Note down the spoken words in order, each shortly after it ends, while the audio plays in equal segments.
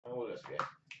SBA.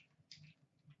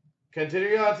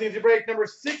 Continuing on, CNC break number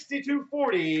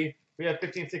 6240. We have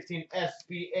 15-16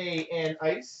 SBA and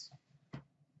Ice.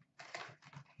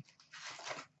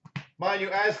 Mind you,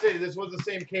 as stated, this was the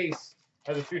same case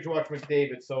as a Future Watch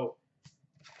McDavid, so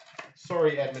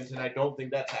sorry, Edmonton, I don't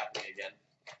think that's happening again.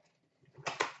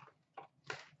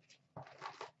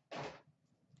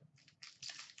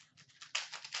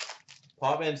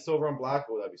 Popman silver and black.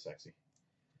 Oh, that'd be sexy.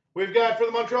 We've got for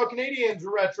the Montreal Canadiens,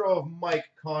 retro of Mike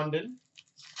Condon.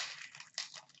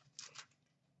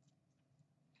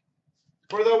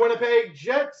 For the Winnipeg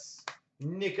Jets,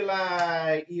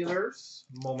 Nikolai Ehlers,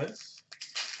 moments.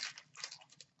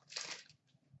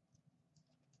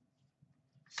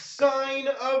 Sign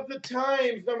of the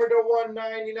Times, number to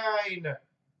 199.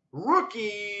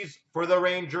 Rookies for the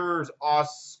Rangers,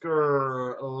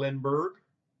 Oscar Lindberg.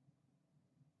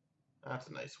 That's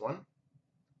a nice one.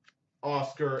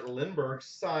 Oscar Lindberg,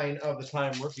 sign of the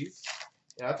time rookies.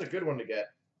 Yeah, that's a good one to get.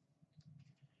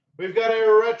 We've got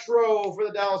a retro for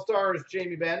the Dallas Stars,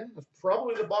 Jamie Benn. That's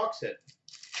probably the box hit.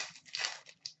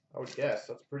 I would guess.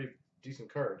 That's a pretty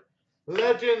decent card.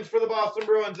 Legends for the Boston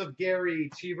Bruins of Gary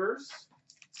Cheevers.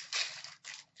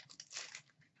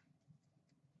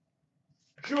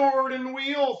 Jordan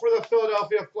Wheel for the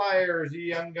Philadelphia Flyers,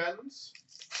 Young Guns.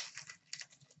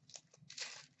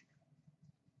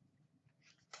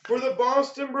 For the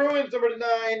Boston Bruins, number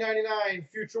 999,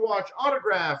 Future Watch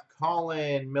autograph,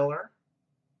 Colin Miller.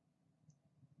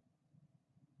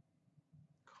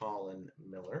 Colin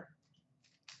Miller.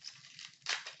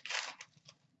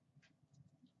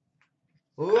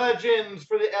 Legends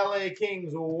for the LA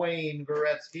Kings, Wayne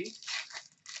Gretzky.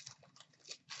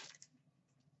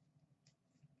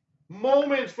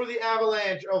 Moments for the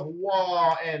Avalanche of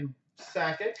Waugh and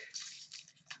Sakic.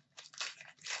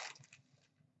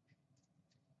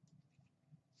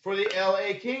 For the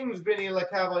LA Kings, Vinny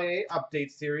LeCavalier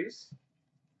update series.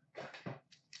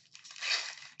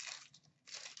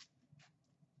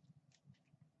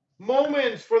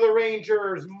 Moments for the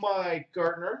Rangers, Mike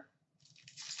Gartner.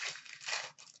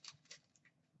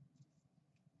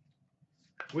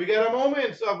 We got a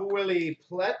moments of Willie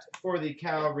Plett for the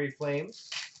Calgary Flames.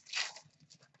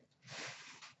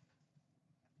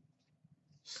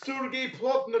 Sergei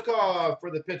Plotnikov for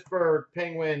the Pittsburgh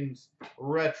Penguins,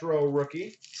 retro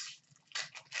rookie.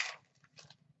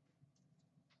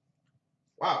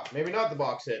 Wow, maybe not the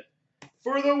box hit.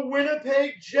 For the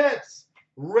Winnipeg Jets,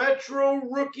 retro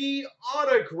rookie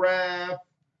autograph,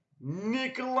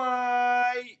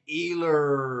 Nikolai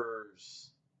Ehlers.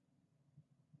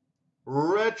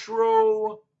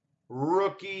 Retro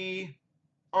rookie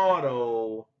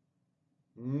auto,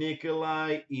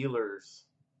 Nikolai Ehlers.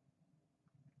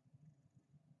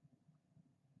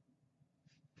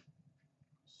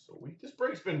 Sweet. This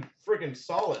break's been freaking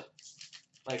solid.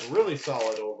 Like, really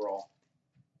solid overall.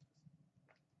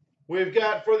 We've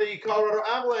got for the Colorado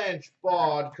Avalanche,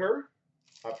 Bodker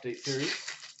update series.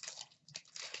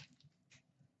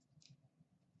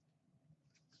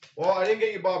 Well, I didn't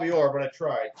get you Bobby Orr, but I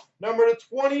tried. Number to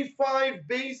 25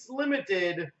 base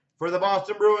limited for the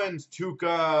Boston Bruins,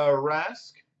 Tuukka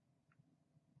Rask.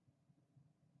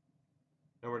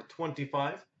 Number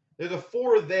 25. There's a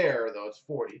 4 there, though. It's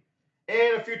 40.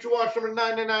 And a Future Watch number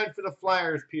 999 for the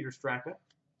Flyers, Peter Straka.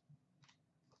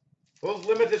 Those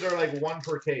limited are like 1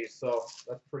 per case, so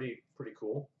that's pretty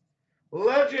cool.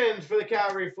 Legends for the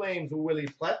Calgary Flames, Willie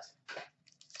Plett.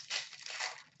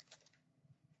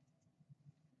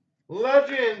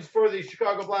 Legends for the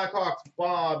Chicago Blackhawks,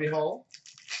 Bobby Hull.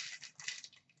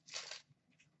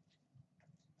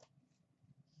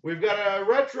 We've got a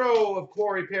retro of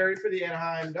Corey Perry for the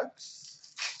Anaheim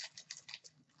Ducks.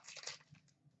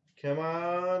 Come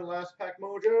on, last pack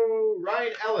mojo.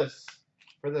 Ryan Ellis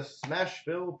for the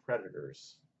Smashville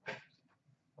Predators.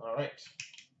 All right.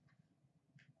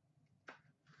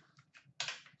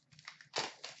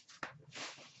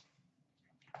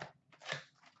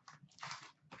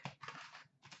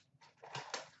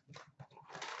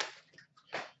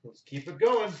 Let's keep it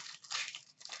going.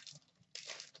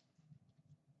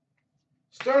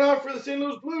 Start off for the St.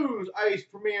 Louis Blues. Ice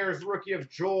Premier's rookie of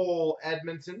Joel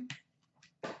Edmondson.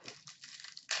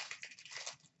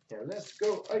 Yeah, let's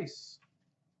go Ice.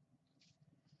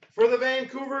 For the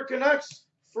Vancouver Canucks,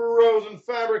 Frozen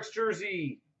Fabrics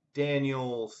jersey,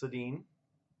 Daniel Sedin.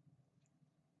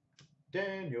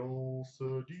 Daniel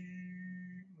Sedin.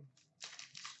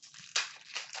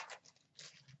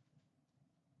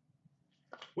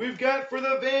 We've got for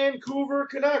the Vancouver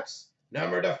Canucks,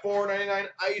 number to 499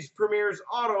 Ice Premier's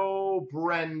auto,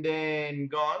 Brendan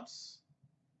Gaunce.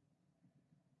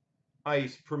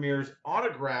 Ice Premier's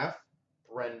autograph,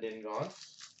 Brendan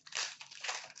Gaunce.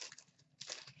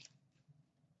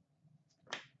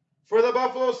 For the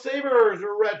Buffalo Sabres,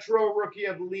 retro rookie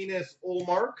of Linus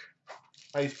Ullmark.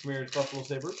 Ice Premier's Buffalo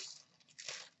Sabres.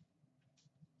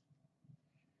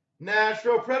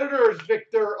 Nashville Predators,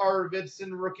 Victor Arvidsson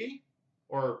rookie.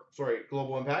 Or, sorry,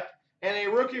 Global Impact. And a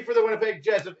rookie for the Winnipeg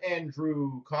Jets of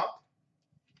Andrew Kopp.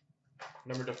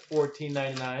 Number to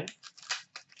 14.99.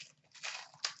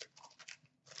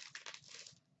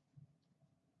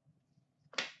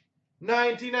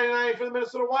 $19.99 for the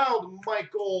Minnesota Wild,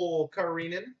 Michael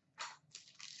Karenin.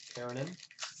 All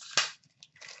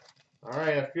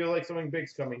right, I feel like something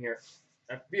big's coming here.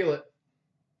 I feel it.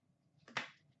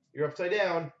 You're upside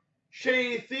down.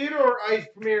 Shea Theodore Ice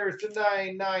Premiers to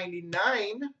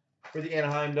 $9.99 for the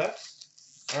Anaheim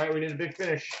Ducks. All right, we need a big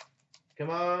finish. Come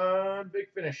on,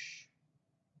 big finish.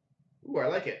 Ooh, I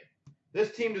like it.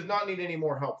 This team does not need any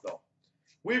more help, though.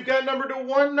 We've got number to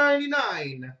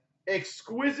 199.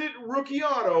 Exquisite rookie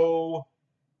auto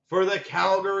for the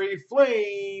Calgary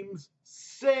Flames,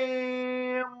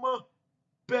 Sam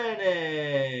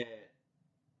Bennett.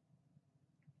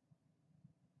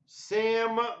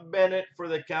 Sam Bennett for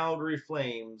the Calgary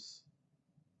Flames.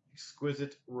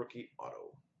 Exquisite rookie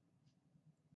auto.